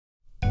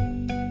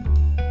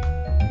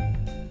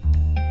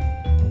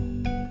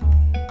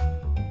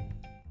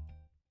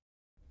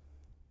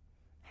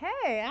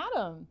Hi,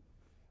 Adam.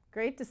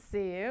 Great to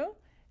see you.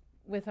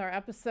 With our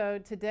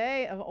episode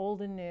today of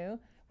Old and New,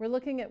 we're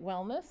looking at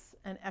wellness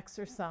and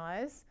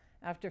exercise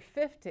after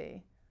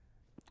 50.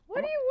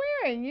 What are you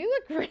wearing? You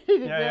look ready to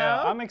go.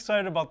 Yeah, I'm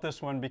excited about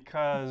this one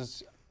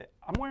because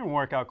I'm wearing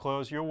workout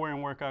clothes, you're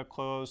wearing workout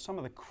clothes, some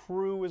of the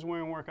crew is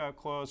wearing workout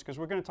clothes because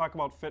we're going to talk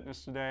about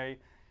fitness today,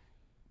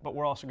 but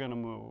we're also going to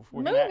move.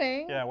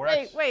 Moving? Yeah,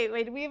 wait,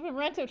 do we even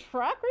rent a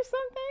truck or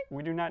something?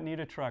 We do not need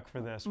a truck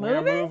for this.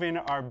 Moving? We are moving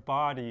our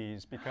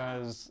bodies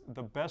because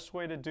the best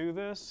way to do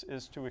this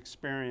is to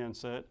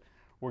experience it.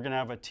 We're going to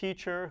have a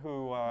teacher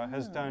who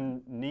has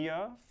done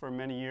Nia for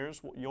many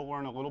years. You'll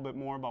learn a little bit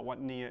more about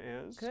what Nia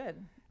is.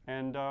 Good.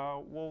 And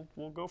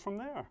we'll go from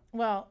there.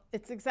 Well,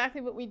 it's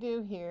exactly what we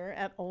do here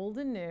at Old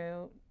and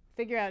New,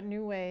 figure out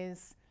new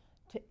ways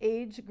to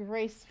age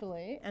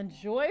gracefully and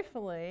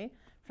joyfully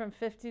from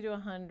 50 to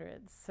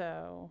 100.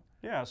 So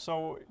yeah,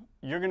 so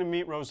you're going to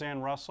meet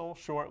Rosanne Russell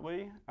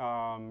shortly.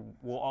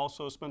 We'll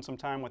also spend some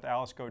time with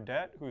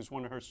Gaudette, who's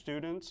one of her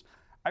students.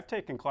 I've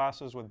taken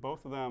classes with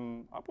both of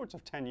them upwards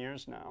of 10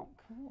 years now.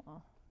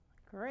 Cool.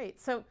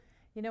 Great. So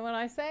you know what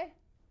I say?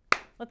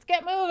 Let's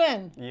get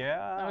moving.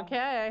 Yeah.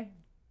 Okay.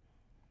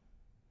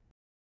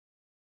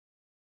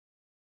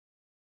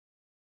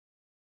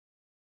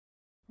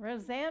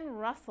 Rosanne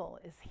Russell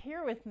is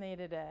here with me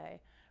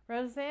today.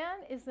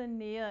 Rosanne is a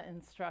Nia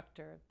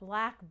instructor,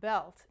 black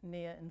belt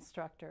Nia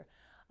instructor,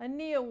 a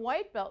Nia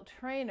white belt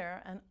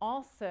trainer, and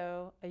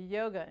also a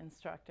yoga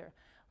instructor.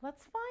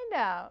 Let's find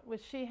out what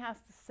she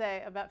has to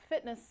say about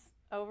fitness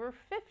over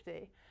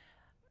 50.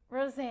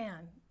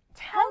 Rosanne,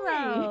 tell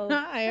me.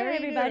 Hi,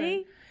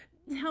 everybody.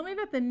 Tell me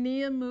about the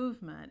Nia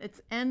movement. It's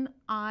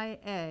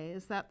N-I-A.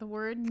 Is that the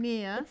word,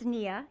 Nia? It's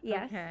Nia,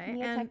 yes. Okay.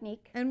 Nia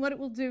Technique. And what it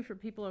will do for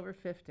people over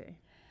 50.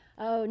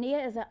 Oh, Nia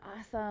is an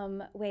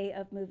awesome way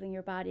of moving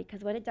your body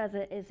because what it does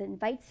is it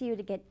invites you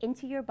to get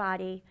into your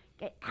body,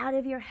 get out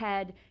of your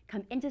head,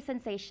 come into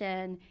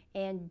sensation,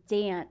 and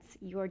dance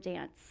your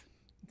dance.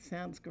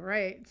 Sounds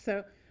great.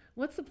 So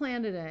what's the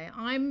plan today?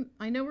 I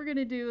know we're going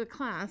to do a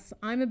class.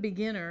 I'm a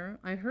beginner.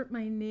 I hurt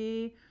my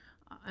knee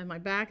and my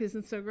back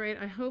isn't so great.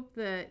 I hope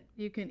that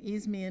you can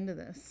ease me into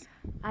this.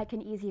 I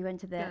can ease you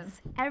into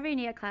this. Good. Every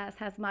Nia class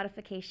has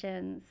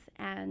modifications,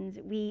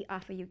 and we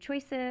offer you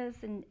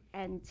choices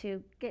and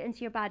to get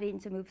into your body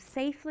and to move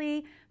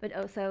safely, but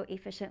also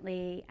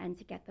efficiently, and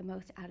to get the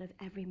most out of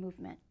every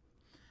movement.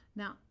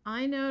 Now,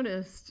 I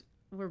noticed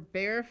we're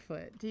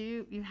barefoot.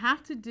 Do you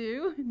have to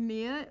do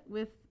Nia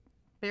with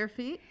bare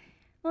feet?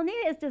 Well,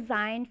 Nia is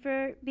designed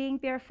for being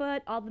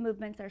barefoot. All the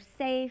movements are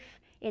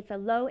safe. It's a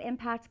low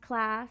impact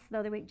class,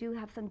 though we do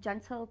have some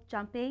gentle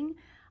jumping.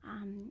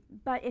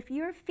 But if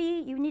your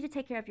feet, you need to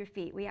take care of your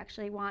feet. We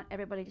actually want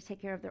everybody to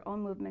take care of their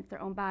own movements,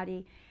 their own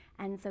body.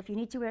 And so if you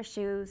need to wear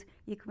shoes,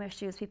 you can wear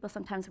shoes. People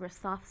sometimes wear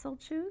soft-soled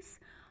shoes.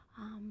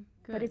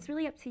 But it's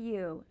really up to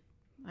you.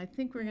 I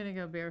think we're going to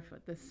go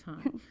barefoot this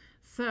time.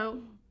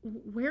 So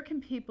where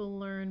can people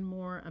learn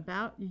more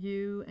about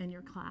you and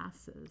your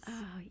classes?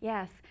 Oh,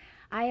 yes.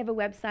 I have a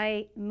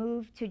website,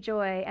 Move to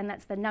Joy, and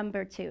that's the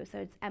number 2. So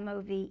it's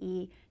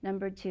MOVE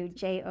number 2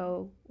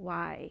 JOY.com.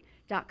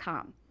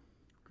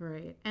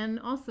 Great. And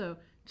also,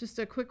 just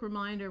a quick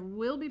reminder,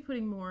 we'll be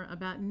putting more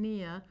about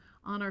Nia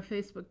on our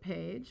Facebook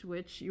page,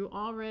 which you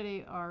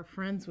already are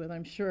friends with,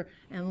 I'm sure,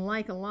 and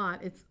like a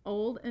lot. It's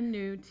Old and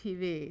New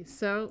TV.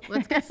 So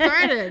let's get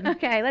started.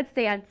 Okay, let's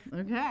dance.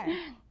 Okay.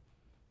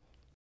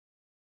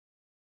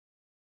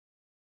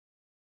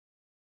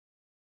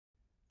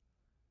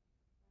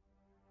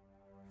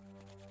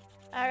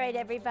 All right,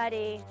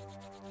 everybody.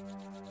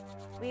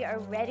 We are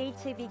ready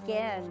to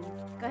begin.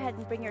 Go ahead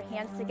and bring your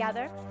hands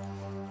together.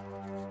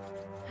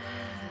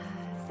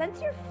 Sense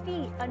your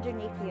feet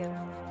underneath you.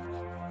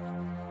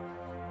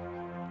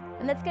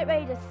 And let's get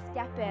ready to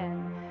step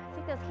in.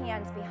 Take those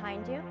hands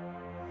behind you.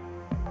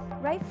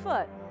 Right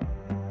foot.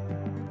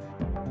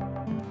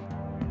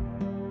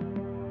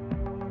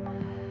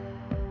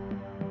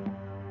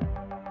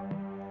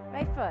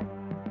 Right foot.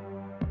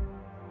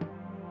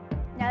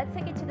 Now let's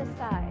take it to the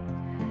side.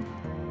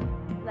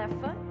 Left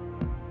foot.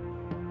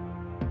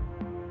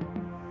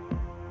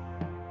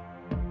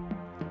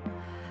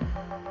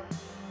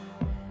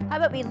 How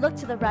about we look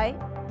to the right,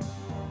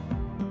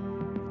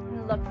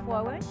 and look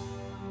forward,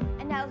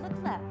 and now look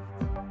left.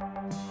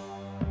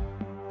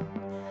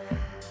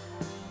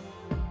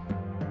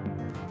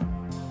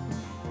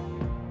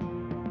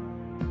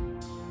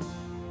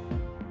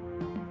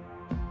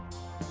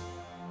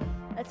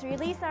 Let's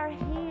release our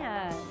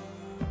hands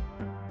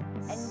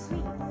and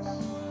reach.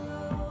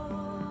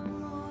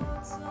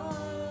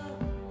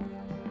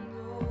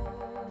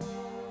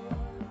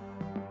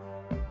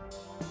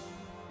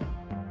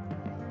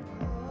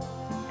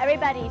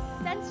 Everybody,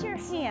 sense your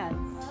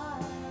hands.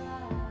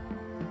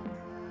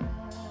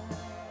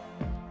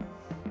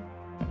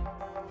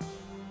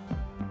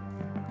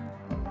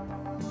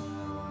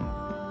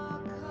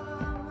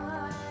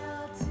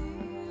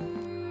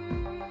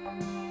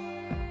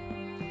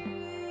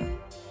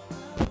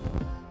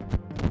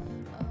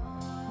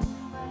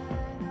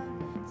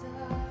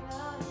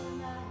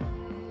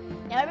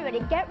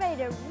 Everybody, get ready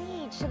to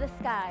reach to the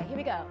sky. Here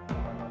we go.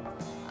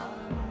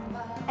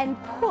 And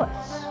push.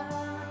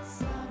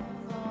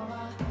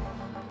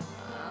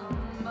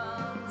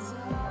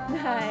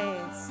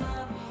 Nice.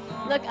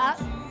 Look up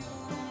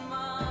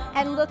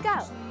and look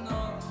out.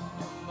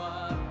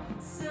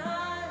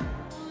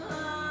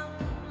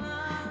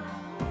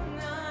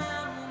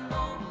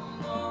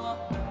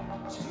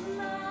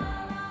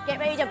 Get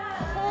ready to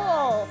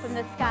pull from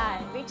the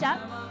sky. Reach up,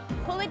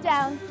 pull it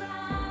down.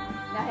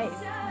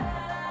 Nice.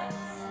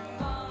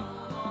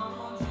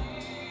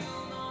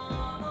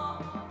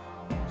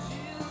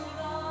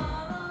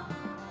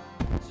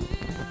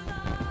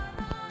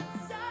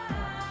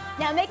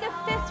 Now make a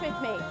fist with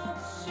me.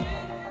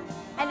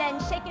 And then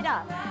shake it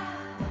off.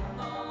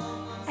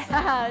 Nice,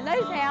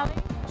 Halley.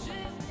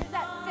 Here's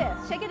that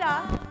fist. Shake it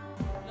off.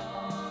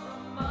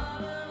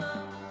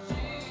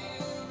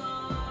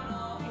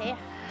 Okay.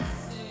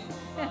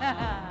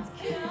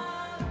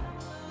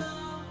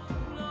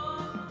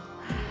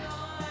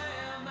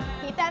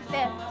 Keep that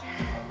fist.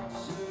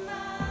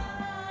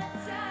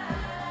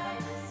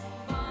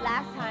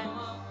 Last time.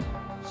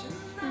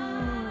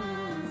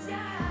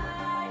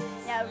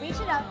 Now reach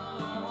it up.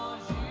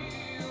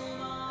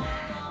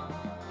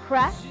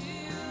 Press.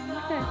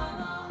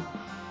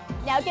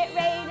 Now get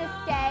ready to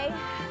stay.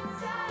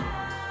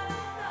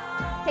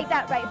 Take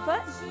that right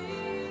foot.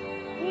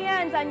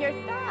 Hands on your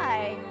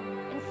thigh.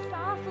 And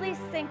softly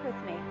sink with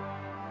me.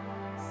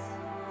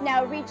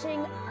 Now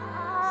reaching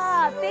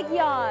up. Big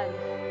yawn.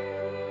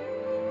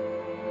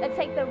 Let's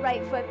take the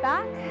right foot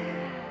back.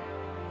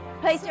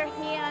 Place your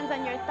hands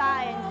on your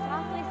thigh and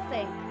softly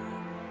sink.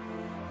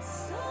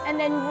 And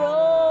then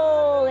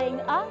rolling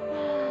up.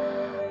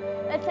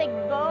 Let's take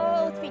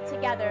both feet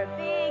together.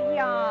 Big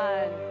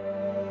yawn.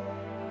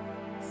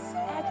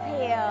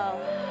 Exhale.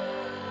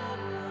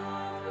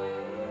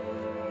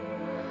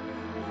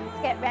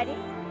 Let's get ready.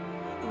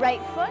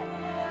 Right foot.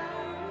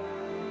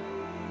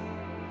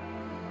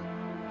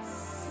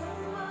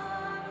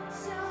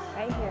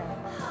 Right here.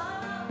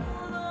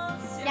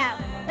 Now,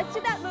 let's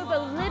do that move a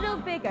little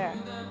bigger.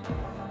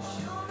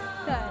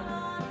 Good.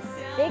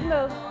 Big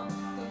move.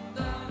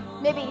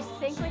 Maybe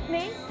sink with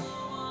me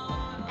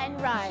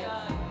and rise.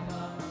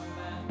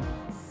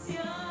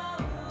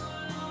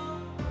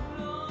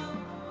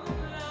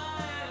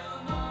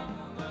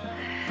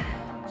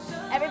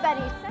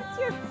 Everybody, sense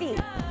your feet.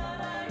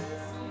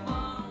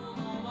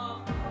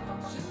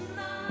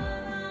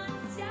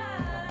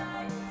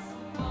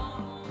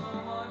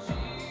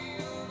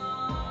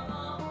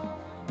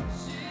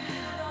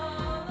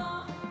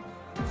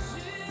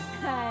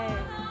 Okay.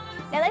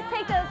 Now let's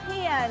take those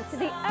hands to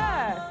the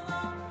earth.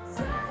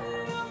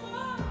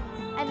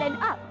 And then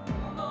up.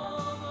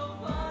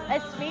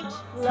 Let's reach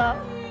low.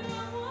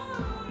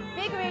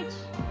 Big reach.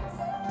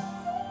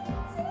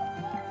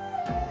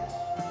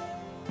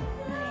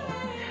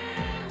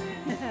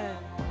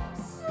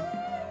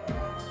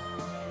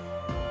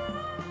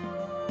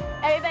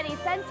 Everybody,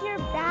 sense your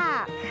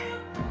back.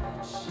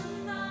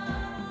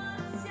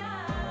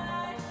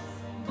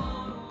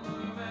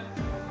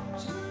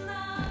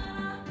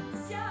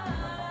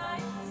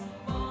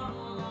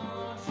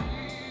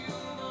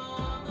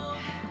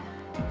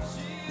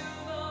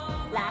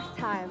 Last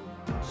time.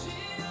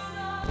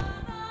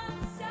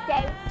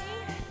 Stay with me.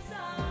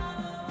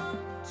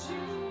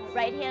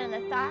 Right hand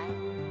on the thigh.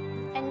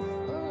 And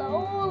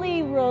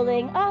slowly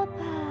rolling up.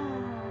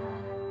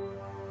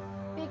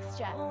 Big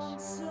stretch.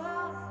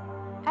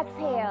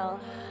 Exhale.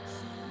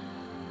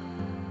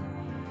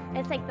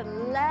 Let's take the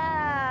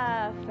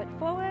left foot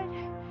forward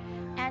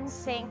and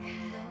sink.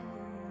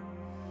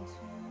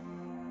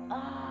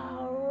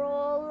 Oh,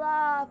 roll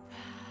up.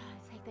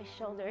 Take the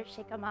shoulders,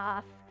 shake them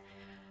off.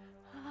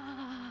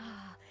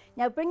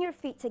 Now bring your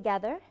feet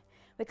together.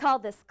 We call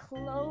this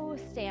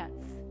close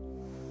stance.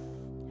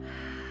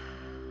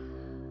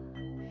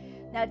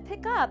 Now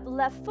pick up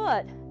left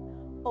foot,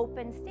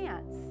 open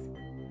stance.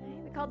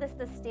 We call this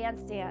the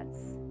stance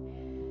dance.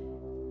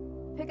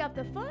 Pick up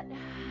the foot,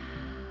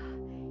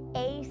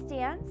 A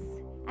stance,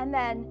 and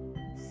then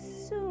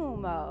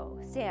sumo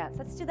stance.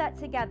 Let's do that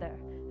together.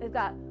 We've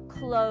got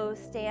close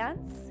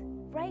stance,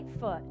 right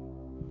foot,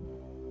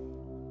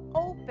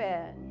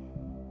 open,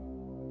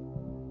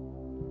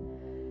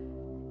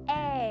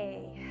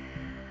 A.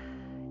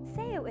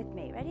 Say it with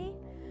me, ready?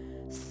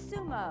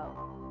 Sumo,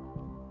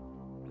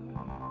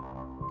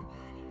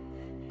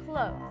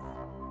 close.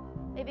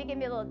 Maybe give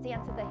me a little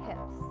dance of the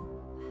hips.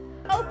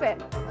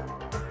 Open.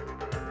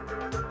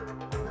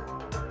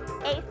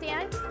 A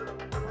stance.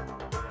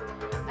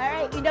 All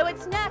right, you know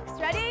what's next.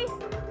 Ready?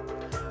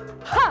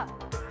 Ha!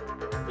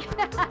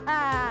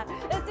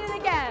 Let's do it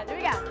again. Here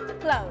we go.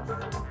 Close.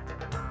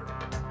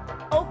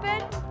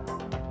 Open.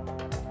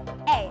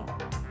 A.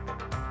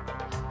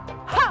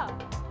 Ha!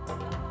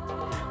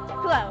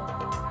 Close.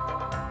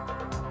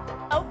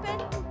 Open.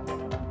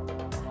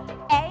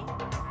 A.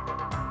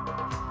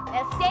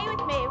 Now stay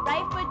with me.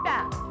 Right foot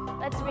back.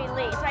 Let's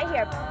release. Right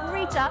here.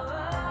 Reach up.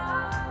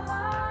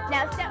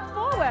 Now step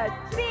forward.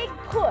 Big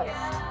push.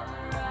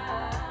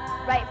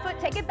 Right foot,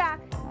 take it back.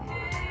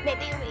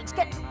 Maybe you reach,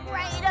 get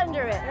right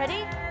under it.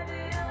 Ready?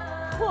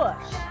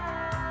 Push.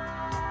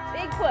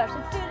 Big push.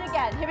 Let's do it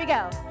again. Here we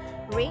go.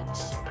 Reach.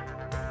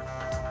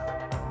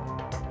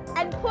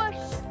 And push.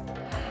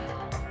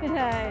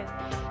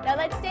 Now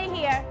let's stay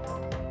here.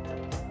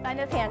 Find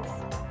those hands.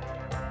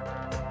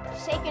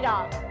 Shake it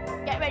off.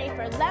 Get ready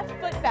for left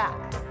foot back.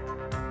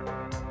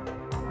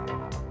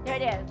 There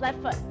it is,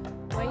 left foot.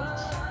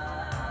 Reach.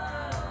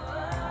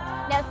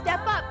 Now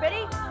step up,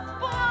 ready?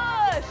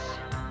 Push!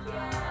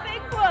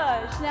 Big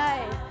push,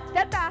 nice.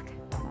 Step back.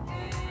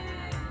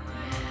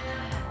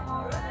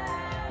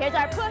 Here's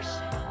our push.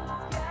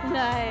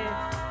 Nice.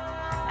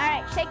 All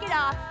right, shake it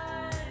off.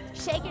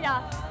 Shake it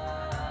off.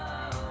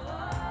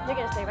 You're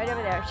gonna stay right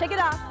over there. Shake it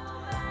off.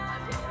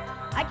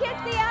 I can't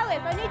see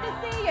Alice, I need to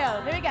see you.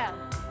 Here we go.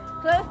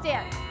 Close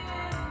stance.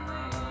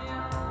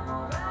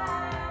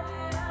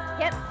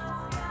 Hips.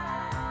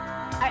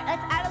 All right,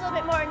 let's add a little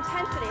bit more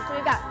intensity. So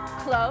we've got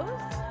close,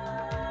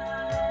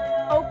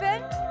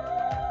 open,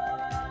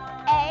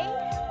 A.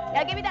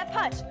 Now give me that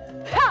punch.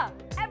 Ha!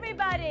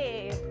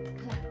 Everybody.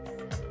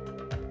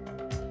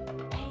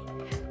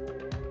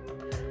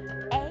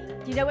 A.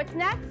 Do you know what's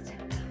next?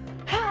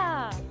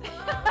 Ha!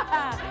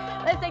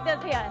 Let's take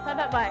those hands. How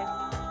about mine?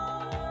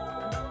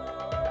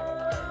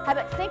 How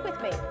about sync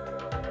with me?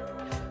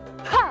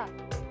 Ha!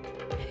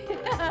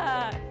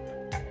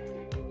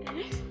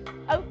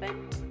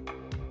 Open.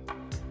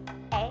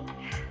 A.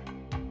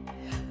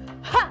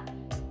 Ha!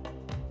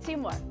 Two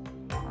more.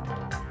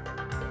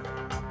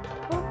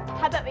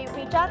 How about we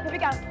reach up? Here we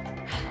go.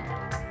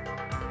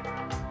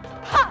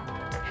 Ha!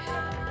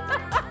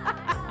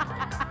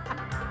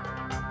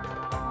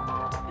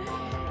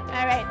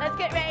 All right, let's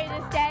get ready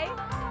to stay.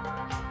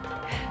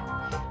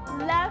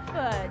 Left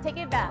foot, take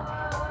it back.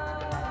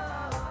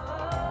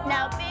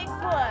 Now big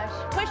push.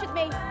 Push with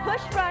me.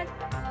 Push front.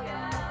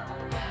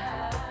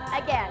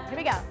 Again. Here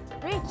we go.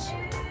 Reach.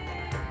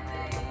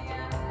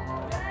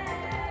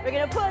 We're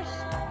gonna push.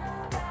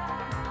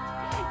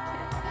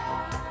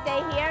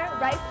 Stay here.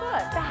 Right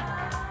foot back.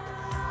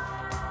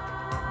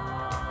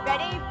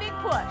 Ready? Big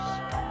push.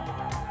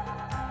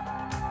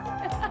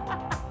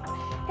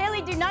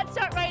 Haley, do not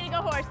start riding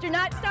a horse. Do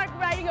not start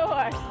riding a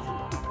horse.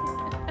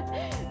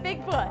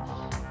 Big push.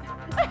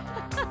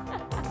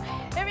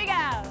 Here we go.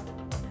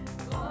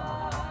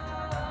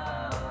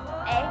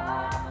 A.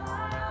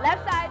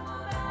 Left side.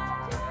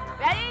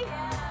 Ready?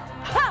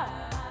 Ha!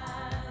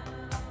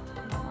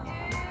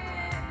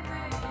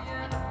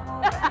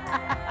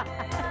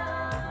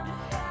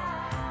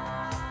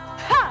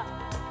 Ha!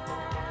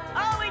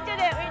 Oh, we did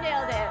it. We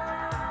nailed it.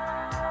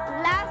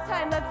 Last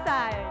time, left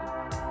side.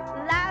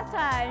 Last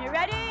time. You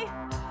ready?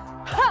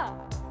 Ha!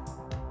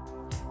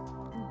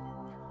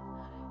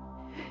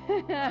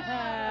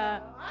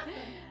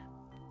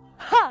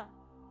 Ha!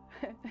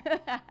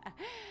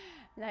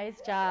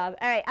 Nice job.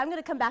 All right, I'm going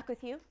to come back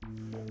with you.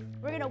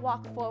 We're going to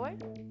walk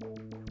forward.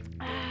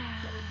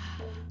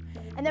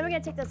 And then we're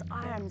going to take those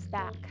arms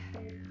back.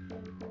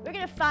 We're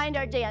going to find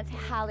our dance,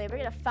 Halley. We're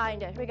going to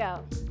find it. Here we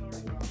go.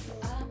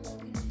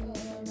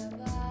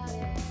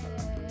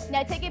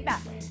 Now take it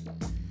back.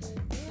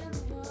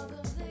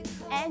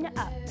 And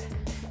up.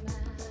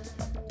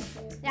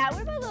 Now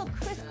we're about a little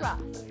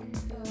crisscross.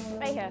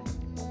 Right here.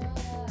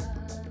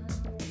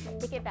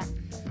 Take it back.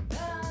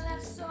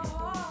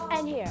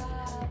 And here.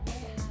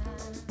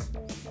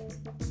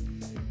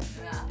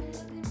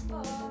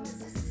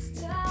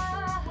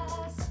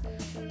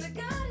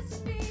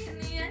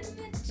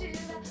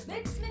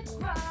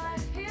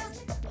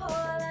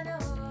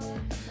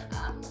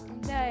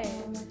 Nice.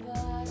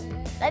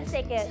 Let's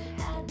take it.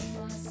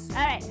 All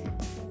right.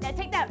 Now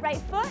take that right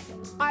foot,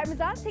 arms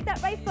up. Take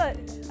that right foot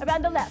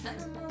around the left.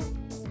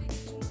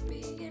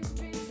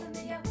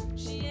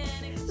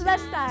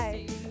 Left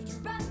side.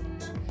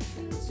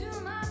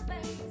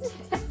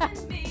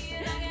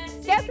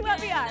 Guess what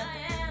we are?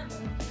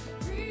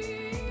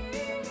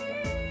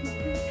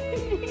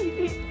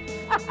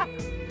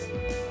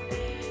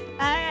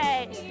 All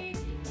right.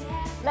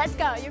 Let's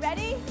go. You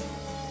ready?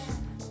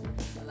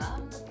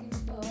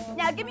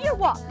 Now give me your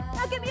walk.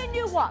 Now give me a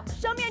new walk.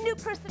 Show me a new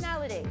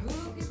personality.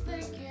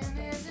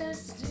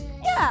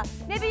 Yeah.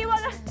 Maybe you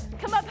want to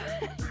come up.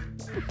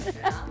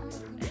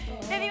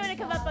 Maybe you want to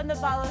come up on the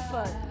ball of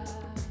foot.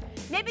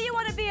 Maybe you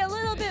want to be a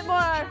little bit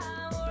more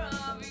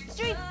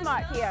street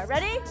smart here.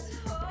 Ready?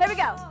 Here we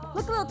go.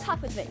 Look a little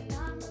tough with me.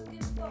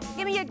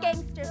 Give me your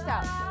gangster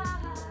self.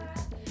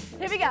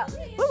 Here we go.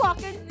 We're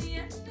walking.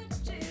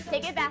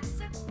 Take it back.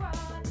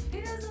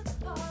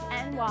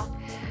 And walk.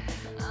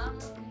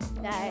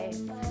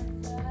 Nice.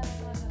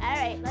 All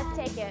right, let's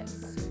take it.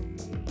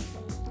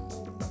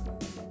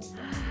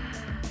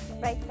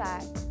 Right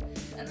side.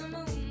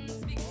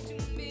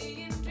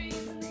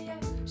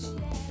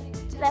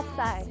 Left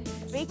side.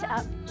 Reach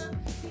up.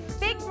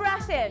 Big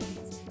breath in.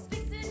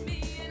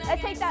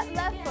 Let's take that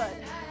left foot.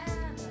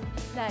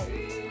 Nice.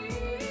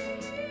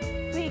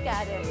 We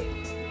got it.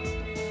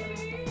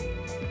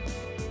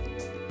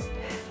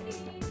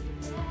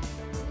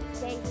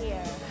 Stay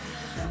here.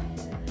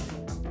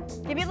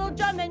 Give me a little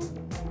drumming.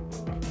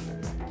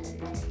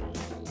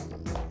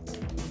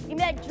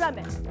 drum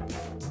it.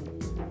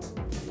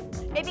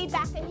 Maybe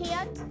back a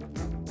hand.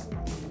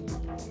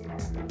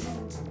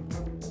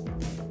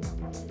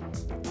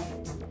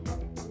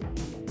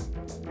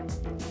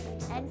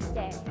 And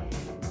stay.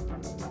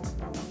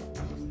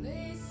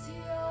 Place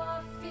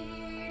your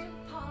feet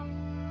upon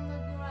the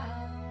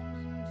ground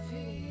and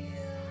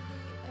feel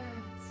the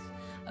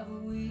earth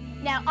of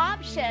weeds. Now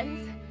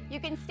options,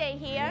 you can stay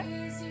here.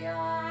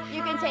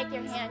 You can take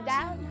your hand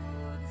down.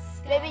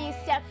 Maybe you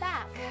step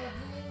back.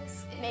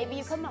 Maybe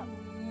you come up.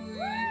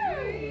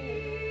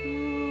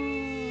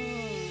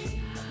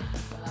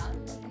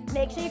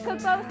 Make sure you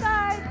cook both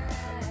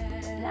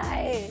sides.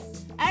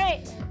 Nice. All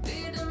right,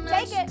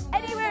 take it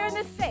anywhere in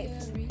this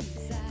space.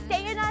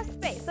 Stay in our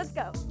space, let's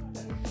go.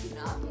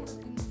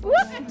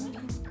 Whoop.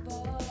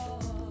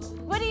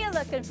 What are you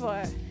looking for?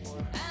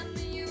 And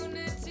the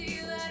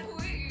unity that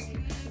we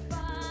can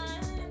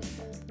find.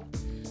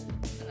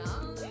 And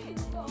I'm looking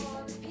for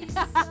the peace.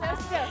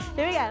 Let's go.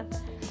 Here we go.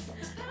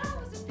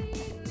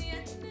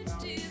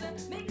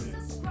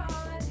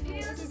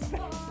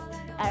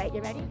 All right,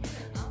 you ready?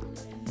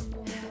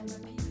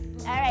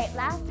 All right,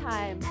 last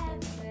time.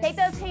 Take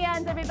those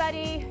hands,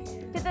 everybody,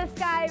 to the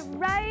sky,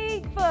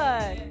 right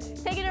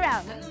foot. Take it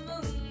around.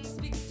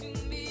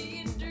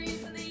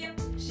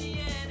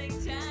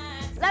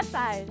 Left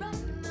side.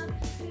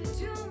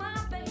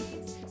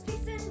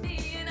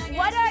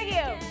 What are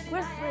you?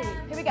 We're free.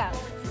 Here we go.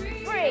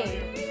 Free.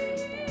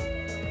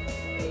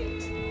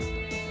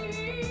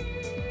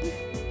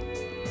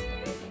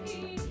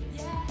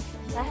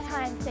 Last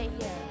time, stay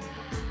here.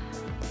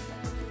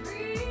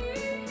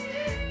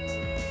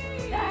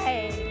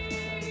 Nice.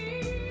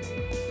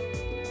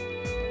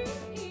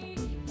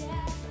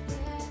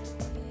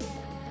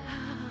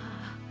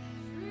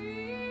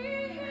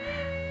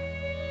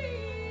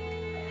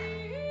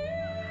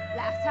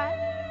 Last time.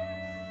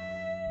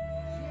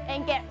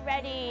 And get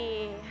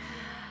ready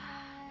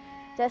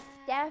to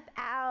step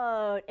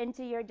out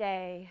into your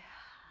day.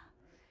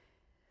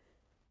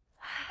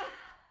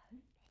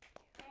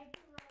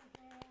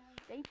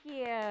 Thank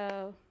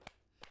you.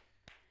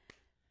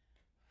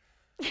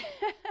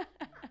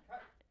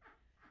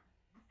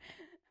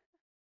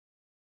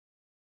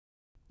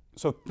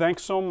 So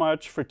thanks so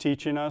much for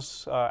teaching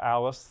us,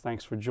 Alice.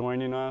 Thanks for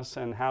joining us.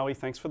 And Halley,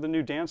 thanks for the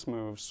new dance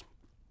moves.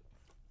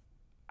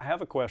 I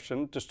have a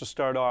question just to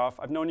start off.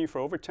 I've known you for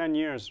over 10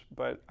 years,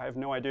 but I have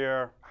no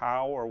idea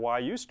how or why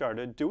you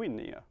started doing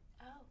Nia.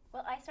 Oh,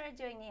 well, I started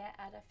doing Nia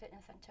at a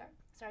fitness center.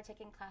 Started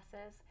taking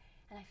classes,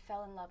 and I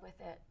fell in love with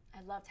it.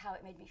 I loved how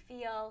it made me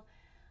feel.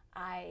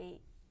 I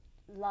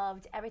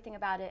loved everything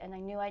about it, and I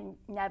knew I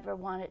never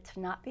wanted it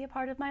to not be a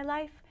part of my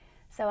life.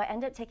 So I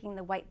ended up taking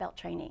the white belt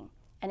training,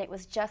 and it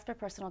was just for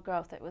personal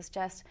growth. It was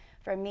just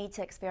for me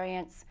to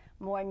experience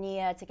more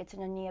Nia, to get to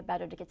know Nia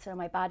better, to get to know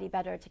my body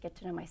better, to get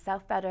to know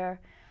myself better.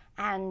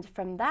 And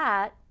from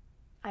that,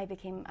 I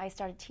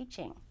started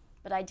teaching.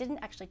 But I didn't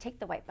actually take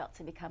the white belt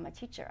to become a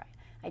teacher.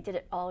 I did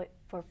it all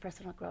for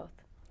personal growth.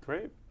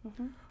 Great.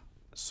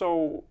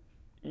 So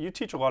you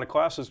teach a lot of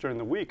classes during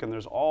the week, and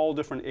there's all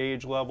different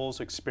age levels,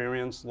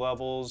 experience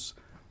levels.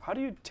 How do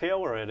you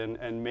tailor it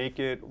and make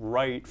it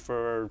right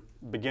for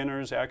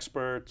beginners,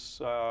 experts,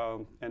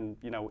 and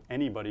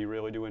anybody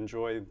really to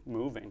enjoy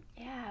moving?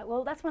 Yeah,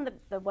 well, that's one of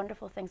the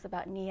wonderful things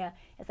about Nia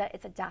is that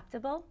it's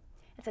adaptable.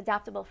 It's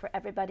adaptable for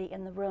everybody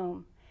in the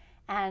room.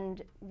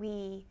 And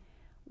we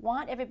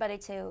want everybody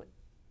to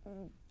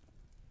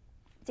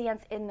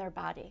dance in their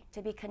body,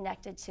 to be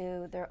connected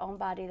to their own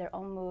body, their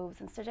own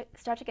moves, and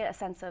start to get a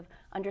sense of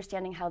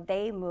understanding how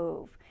they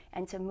move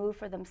and to move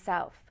for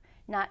themselves,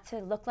 not to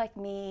look like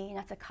me,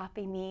 not to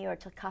copy me or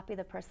to copy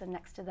the person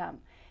next to them.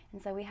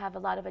 And so we have a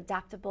lot of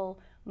adaptable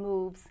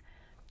moves.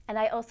 And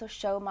I also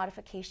show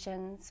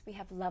modifications. We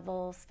have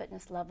levels,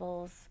 fitness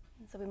levels,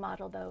 and so we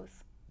model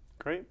those.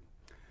 Great.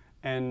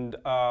 And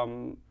I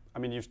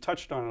mean, you've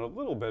touched on it a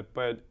little bit,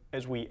 but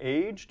as we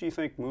age, do you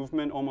think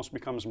movement almost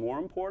becomes more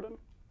important?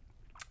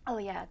 Oh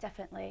yeah,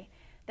 definitely.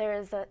 There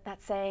is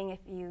that saying, if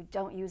you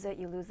don't use it,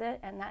 you lose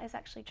it, and that is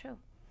actually true.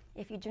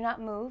 If you do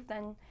not move,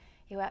 then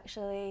you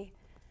actually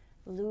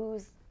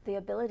lose the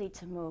ability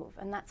to move,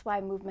 and that's why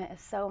movement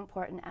is so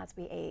important as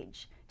we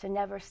age, to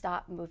never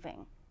stop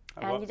moving.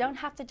 And you don't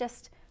have to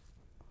just,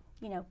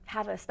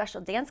 have a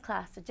special dance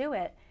class to do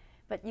it,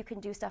 but you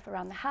can do stuff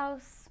around the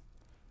house,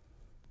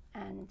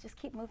 and just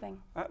keep moving.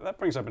 That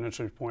brings up an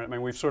interesting point. I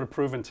mean, we've sort of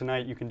proven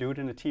tonight you can do it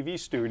in a TV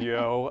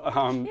studio,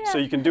 so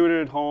you can do it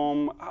at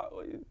home.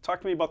 Talk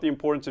to me about the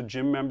importance of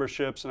gym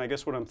memberships, and I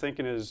guess what I'm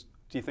thinking is,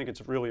 do you think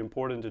it's really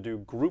important to do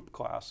group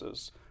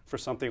classes for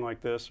something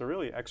like this, or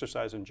really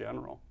exercise in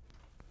general?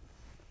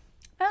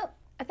 Well,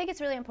 I think it's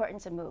really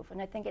important to move,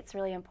 and I think it's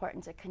really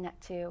important to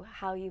connect to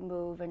how you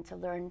move and to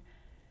learn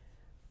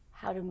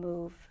how to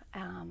move.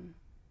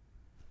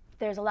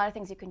 There's a lot of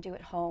things you can do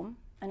at home.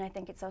 And I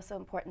think it's also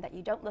important that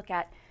you don't look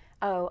at,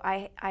 oh,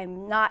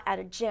 I'm not at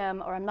a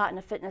gym or I'm not in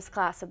a fitness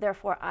class, so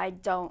therefore I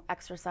don't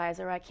exercise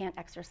or I can't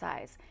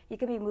exercise. You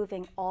can be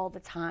moving all the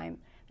time.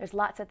 There's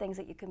lots of things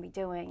that you can be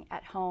doing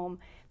at home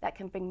that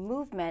can bring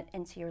movement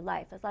into your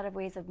life. There's a lot of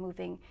ways of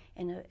moving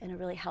in a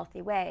really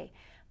healthy way.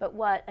 But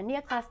what a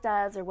Nia class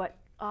does, or what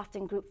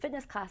often group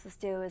fitness classes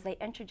do, is they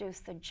introduce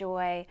the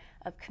joy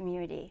of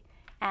community.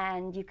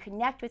 And you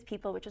connect with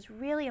people, which is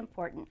really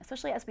important,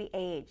 especially as we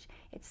age.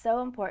 It's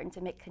so important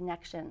to make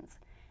connections.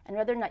 And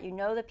whether or not you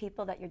know the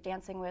people that you're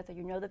dancing with, or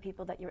you know the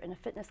people that you're in a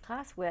fitness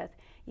class with,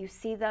 you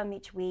see them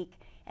each week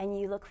and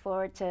you look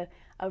forward to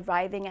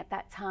arriving at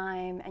that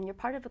time, and you're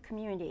part of a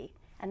community.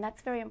 And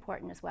that's very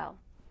important as well.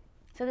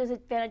 So there's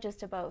advantages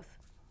to both.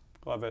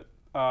 Love it.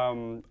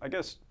 I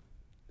guess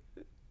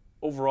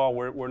overall,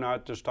 we're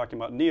not just talking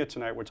about Nia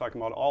tonight, we're talking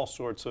about all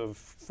sorts of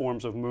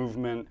forms of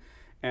movement.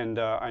 And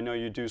I know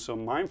you do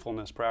some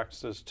mindfulness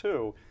practices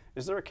too.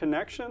 Is there a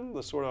connection,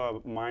 the sort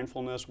of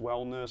mindfulness,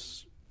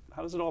 wellness?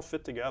 How does it all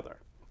fit together?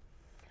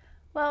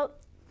 Well,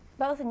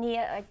 both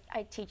Nia,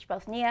 I teach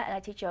both Nia and I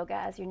teach yoga,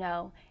 as you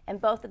know,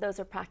 and both of those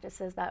are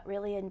practices that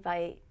really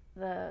invite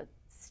the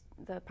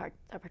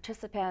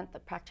participant, the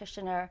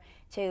practitioner,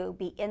 to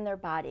be in their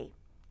body,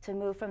 to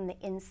move from the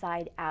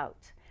inside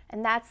out.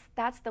 And that's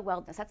the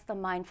wellness, that's the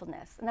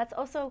mindfulness, and that's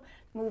also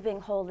moving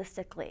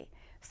holistically.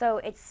 So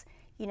it's,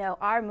 you know,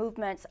 our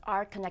movements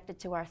are connected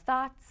to our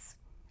thoughts.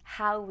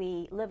 How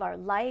we live our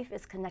life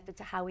is connected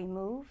to how we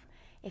move.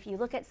 If you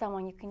look at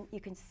someone, you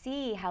can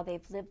see how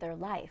they've lived their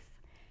life.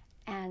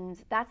 And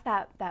that's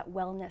that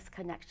wellness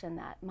connection,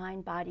 that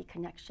mind-body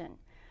connection.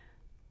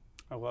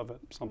 I love it.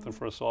 Something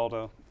for us all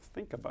to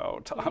think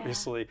about, Yeah.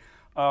 obviously.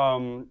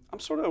 I'm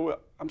sort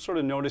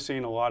of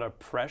noticing a lot of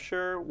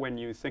pressure when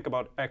you think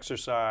about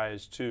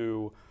exercise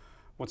to,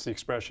 what's the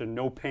expression,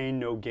 no pain,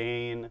 no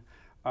gain.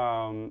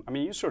 I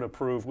mean, you sort of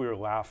proved we were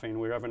laughing,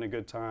 we were having a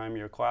good time,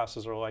 your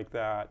classes are like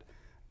that.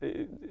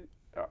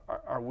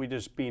 Are we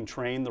just being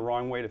trained the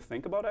wrong way to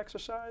think about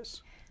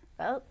exercise?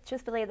 Well,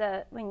 truthfully,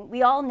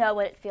 we all know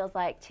what it feels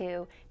like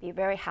to be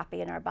very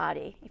happy in our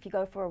body. If you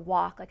go for a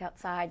walk, like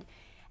outside,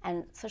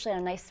 and especially on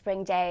a nice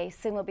spring day,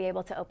 soon we'll be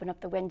able to open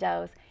up the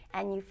windows,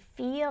 and you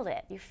feel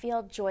it, you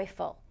feel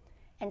joyful.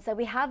 And so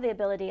we have the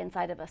ability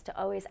inside of us to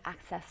always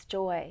access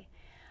joy.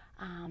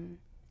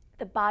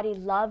 The body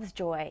loves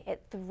joy,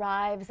 it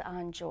thrives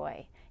on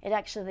joy. It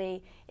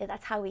actually,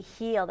 that's how we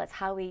heal, that's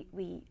how we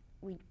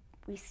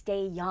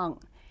stay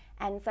young.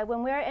 And so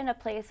when we're in a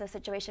place, a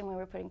situation where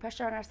we're putting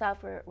pressure on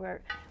ourselves,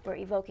 we're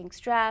evoking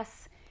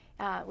stress,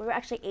 we're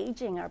actually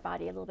aging our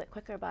body a little bit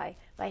quicker by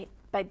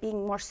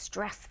being more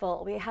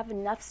stressful. We have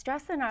enough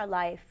stress in our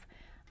life,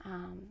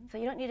 so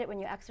you don't need it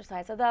when you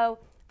exercise. Although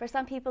for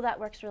some people that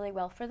works really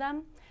well for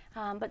them,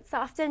 but it's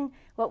often,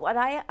 what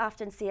I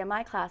often see in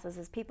my classes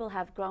is people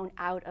have grown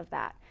out of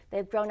that.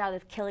 They've grown out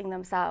of killing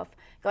themselves,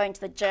 going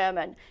to the gym,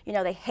 and you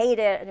know they hate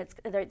it,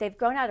 and they've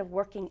grown out of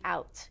working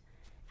out.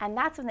 And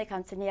that's when they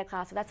come to Nia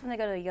class, or that's when they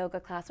go to a yoga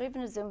class, or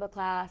even a Zumba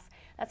class.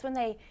 That's when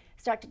they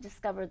start to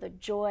discover the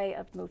joy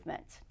of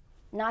movement,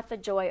 not the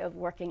joy of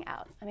working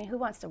out. I mean, who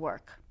wants to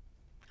work?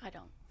 I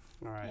don't.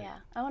 All right. Yeah,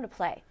 I want to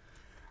play.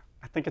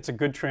 I think it's a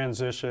good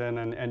transition,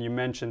 and you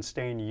mentioned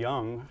staying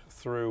young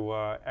through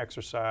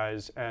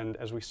exercise. And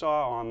as we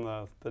saw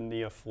on the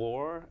Nia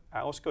floor,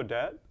 Alice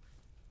Gaudette,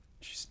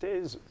 she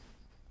stays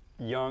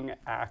young,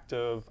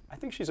 active. I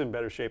think she's in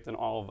better shape than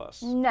all of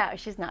us. No,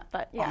 she's not,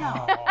 but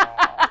yeah.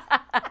 Oh.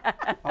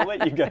 I'll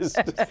let you guys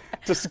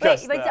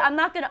discuss Wait, that. I'm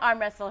not going to arm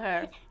wrestle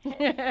her.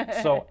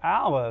 So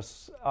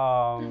Alice,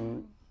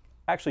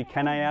 actually,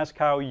 can I ask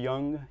how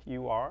young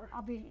you are?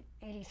 I'll be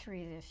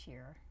 83 this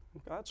year.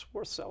 That's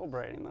worth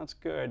celebrating. That's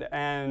good.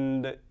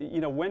 And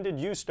you know, when did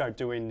you start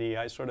doing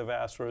Nia? I sort of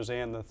asked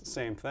Rosanne the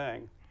same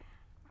thing.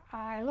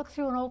 I looked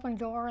through an open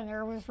door and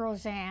there was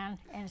Rosanne,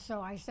 and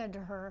so I said to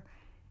her,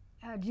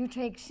 do you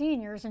take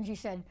seniors? And she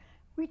said,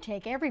 we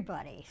take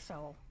everybody.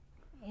 So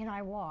in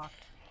I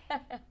walked.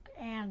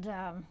 And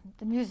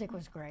the music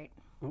was great.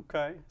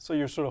 Okay, so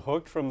you're sort of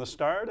hooked from the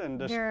start and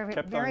just kept on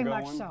going? Very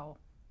much so.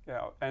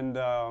 Yeah, and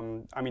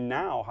I mean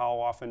now, how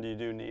often do you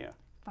do Nia?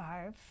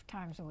 5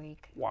 times a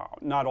week. Wow,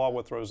 not all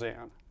with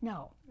Rosanne.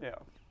 No. Yeah,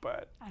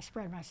 but. I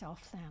spread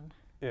myself thin.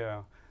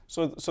 Yeah,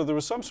 so there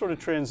was some sort of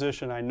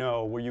transition, I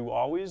know. Were you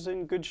always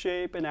in good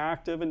shape and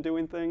active and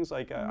doing things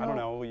like, I don't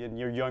know, in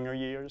your younger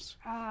years?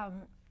 I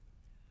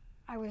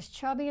was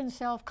chubby and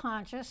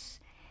self-conscious.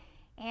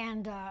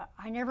 And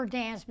I never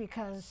danced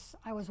because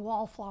I was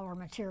wallflower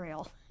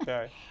material.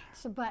 Okay.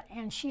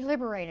 And she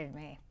liberated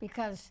me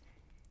because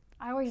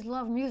I always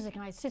loved music,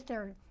 and I'd sit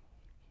there,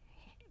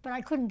 but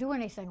I couldn't do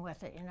anything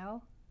with it, you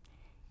know?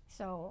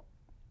 So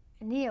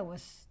Nia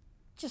was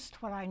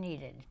just what I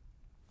needed.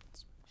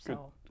 Good.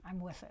 So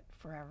I'm with it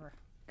forever.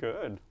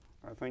 Good.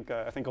 I think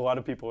a lot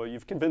of people,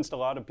 you've convinced a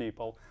lot of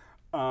people.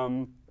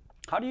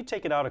 How do you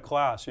take it out of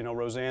class? You know,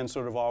 Rosanne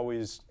sort of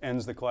always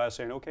ends the class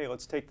saying, okay,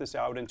 let's take this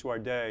out into our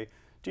day.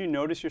 Do you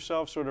notice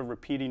yourself sort of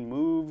repeating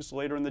moves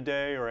later in the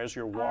day, or as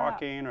you're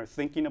walking, or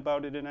thinking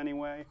about it in any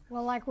way?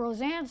 Well, like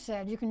Rosanne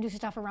said, you can do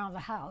stuff around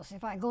the house.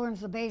 If I go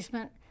into the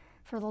basement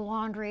for the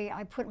laundry,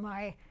 I put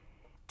my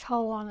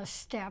toe on the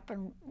step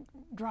and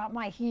drop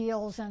my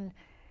heels, and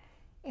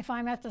If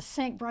I'm at the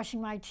sink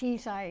brushing my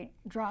teeth, I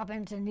drop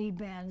into knee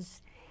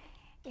bends.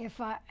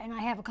 And I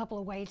have a couple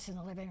of weights in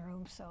the living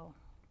room, so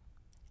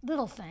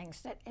little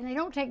things. And they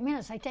don't take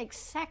minutes, they take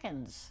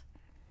seconds.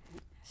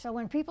 So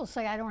when people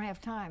say I don't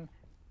have time,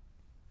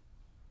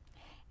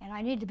 and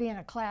I need to be in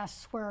a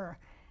class where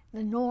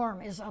the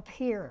norm is up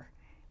here,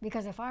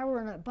 because if I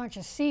were in a bunch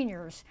of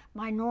seniors,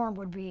 my norm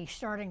would be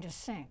starting to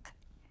sink.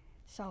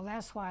 So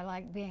that's why I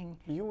like being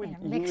in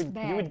a mixed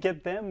bag. You would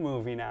get them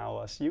moving,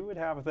 Alice. You would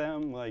have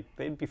them, like,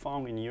 they'd be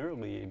following your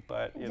lead,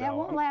 but, you know. That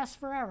won't last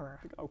forever.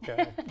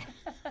 Okay.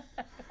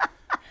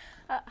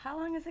 How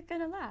long is it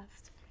going to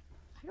last?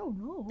 I don't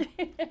know.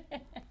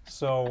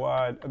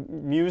 So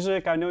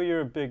music, I know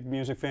you're a big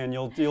music fan.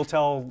 You'll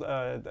tell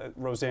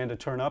Rosanne to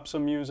turn up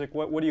some music.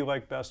 What do you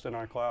like best in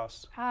our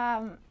class?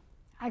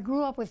 I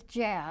grew up with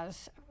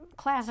jazz,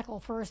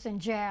 classical first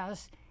and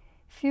jazz,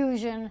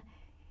 fusion,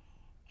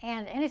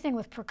 and anything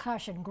with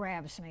percussion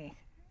grabs me.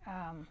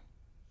 And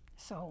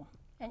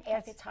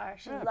air guitar.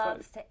 She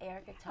loves to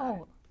air guitar.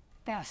 Oh,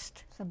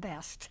 best, the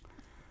best.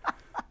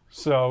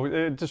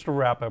 So just a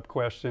wrap-up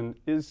question.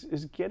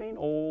 Is getting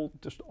old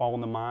just all in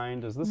the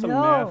mind? Is this a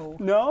No.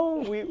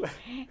 myth?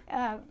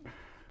 No?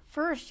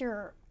 First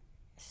your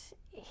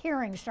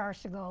hearing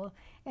starts to go,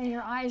 and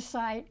your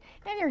eyesight,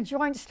 and your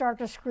joints start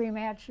to scream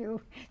at you.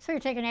 So you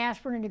take an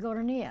aspirin and you go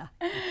to Nia.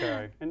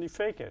 Okay, and you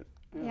fake it.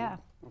 Yeah.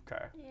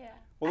 Okay. Yeah.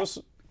 Well,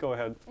 go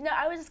ahead. No,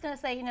 I was just going to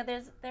say, you know,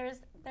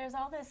 there's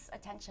all this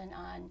attention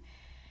on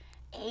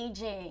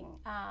aging.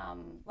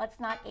 Let's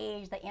not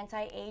age, the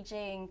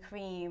anti-aging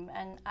cream,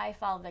 and I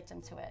fall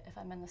victim to it. If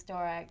I'm in the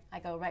store, I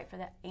go right for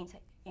the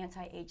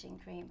anti-aging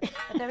cream.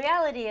 But the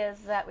reality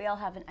is that we all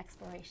have an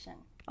expiration.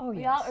 Oh,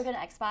 we yes. all are going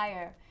to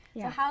expire.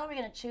 Yeah. So how are we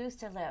going to choose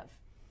to live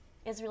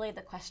is really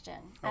the question.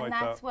 I And like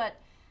that's that. what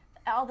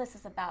all this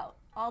is about.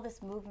 All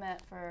this movement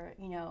for,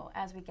 you know,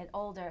 as we get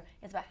older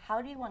is about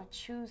how do you want to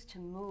choose to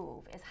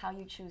move is how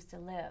you choose to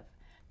live.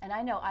 And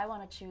I know I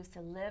want to choose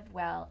to live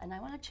well, and I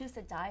want to choose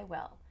to die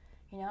well.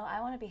 You know, I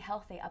want to be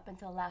healthy up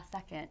until the last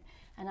second,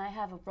 and I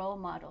have a role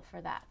model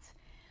for that.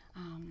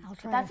 I'll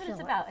So try that's to what it's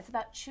fill about. It's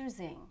about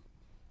choosing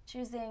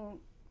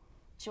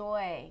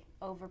joy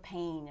over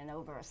pain and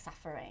over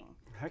suffering.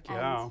 Heck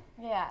yeah. And,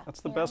 yeah.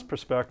 That's the you best know?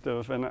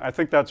 perspective, and I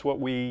think that's what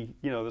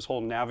this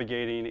whole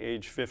navigating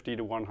age 50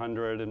 to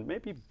 100, and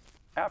maybe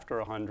after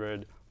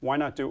 100, why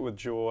not do it with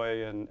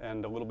joy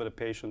and a little bit of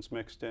patience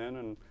mixed in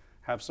and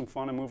have some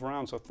fun and move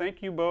around. So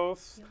thank you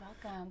both. You're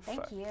welcome.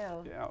 Thank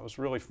you. Yeah, it was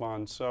really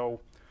fun.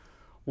 So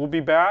we'll be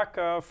back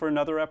for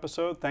another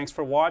episode. Thanks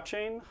for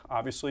watching.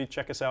 Obviously,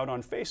 check us out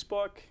on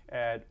Facebook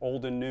at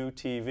Old and New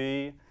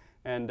TV,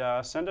 and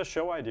send us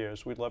show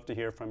ideas. We'd love to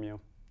hear from you.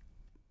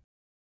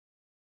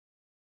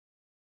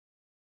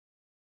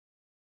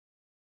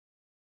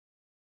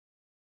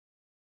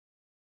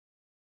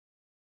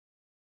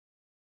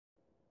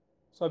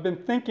 So I've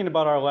been thinking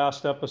about our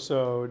last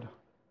episode,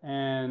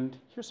 and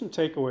here's some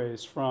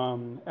takeaways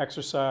from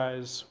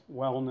exercise,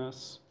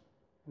 wellness,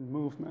 and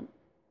movement.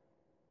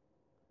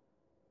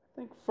 I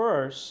think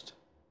first,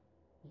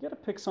 you got to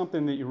pick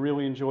something that you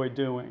really enjoy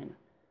doing.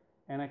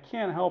 And I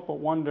can't help but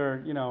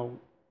wonder, you know,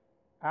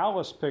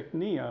 Alice picked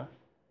Nia.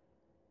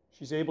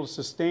 She's able to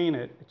sustain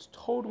it. It's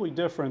totally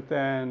different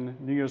than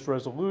New Year's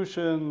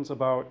resolutions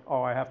about,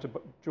 oh, I have to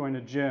join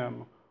a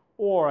gym,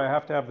 or I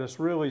have to have this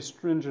really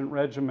stringent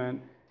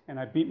regimen and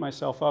I beat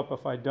myself up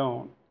if I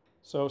don't.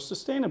 So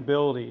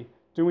sustainability,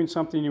 doing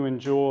something you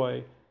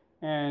enjoy,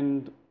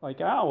 and like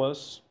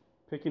Alice,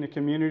 picking a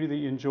community that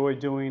you enjoy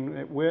doing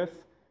it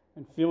with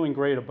and feeling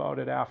great about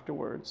it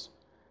afterwards.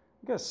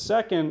 I guess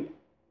second,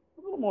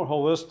 a little more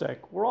holistic,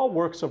 we're all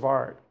works of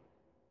art.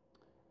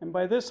 And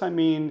by this I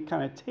mean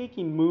kind of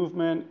taking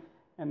movement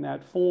and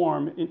that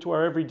form into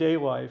our everyday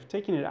life,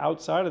 taking it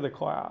outside of the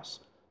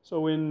class.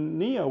 So in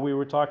Nia, we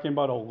were talking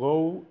about a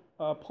low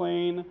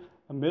plane,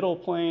 a middle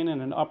plane,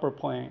 and an upper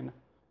plane.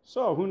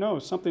 So who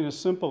knows, something as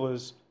simple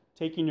as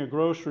taking your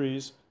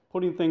groceries,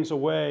 putting things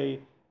away,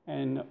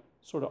 and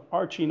sort of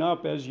arching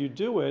up as you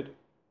do it.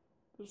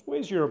 There's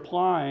ways you're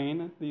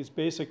applying these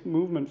basic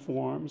movement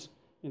forms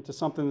into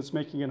something that's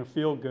making you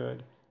feel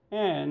good,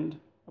 and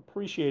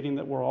appreciating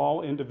that we're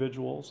all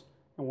individuals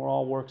and we're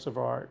all works of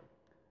art.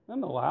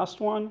 Then the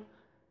last one,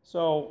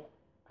 so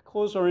I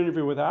closed our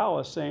interview with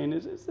Alice saying,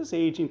 is this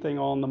aging thing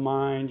all in the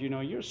mind? You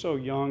know, you're so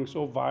young,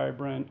 so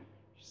vibrant.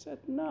 She said,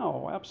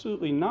 no,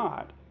 absolutely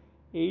not.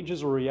 Age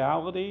is a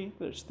reality.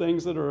 There's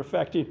things that are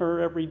affecting her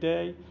every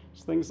day.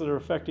 There's things that are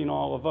affecting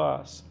all of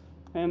us.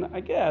 And I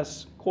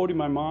guess, quoting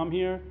my mom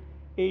here,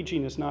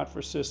 aging is not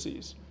for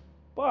sissies.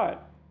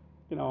 But,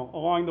 you know,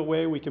 along the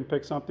way, we can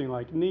pick something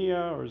like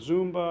Nia or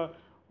Zumba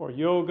or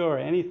yoga or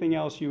anything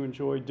else you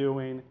enjoy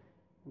doing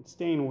and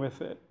staying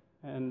with it.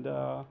 And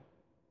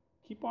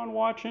keep on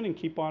watching and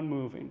keep on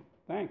moving.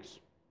 Thanks.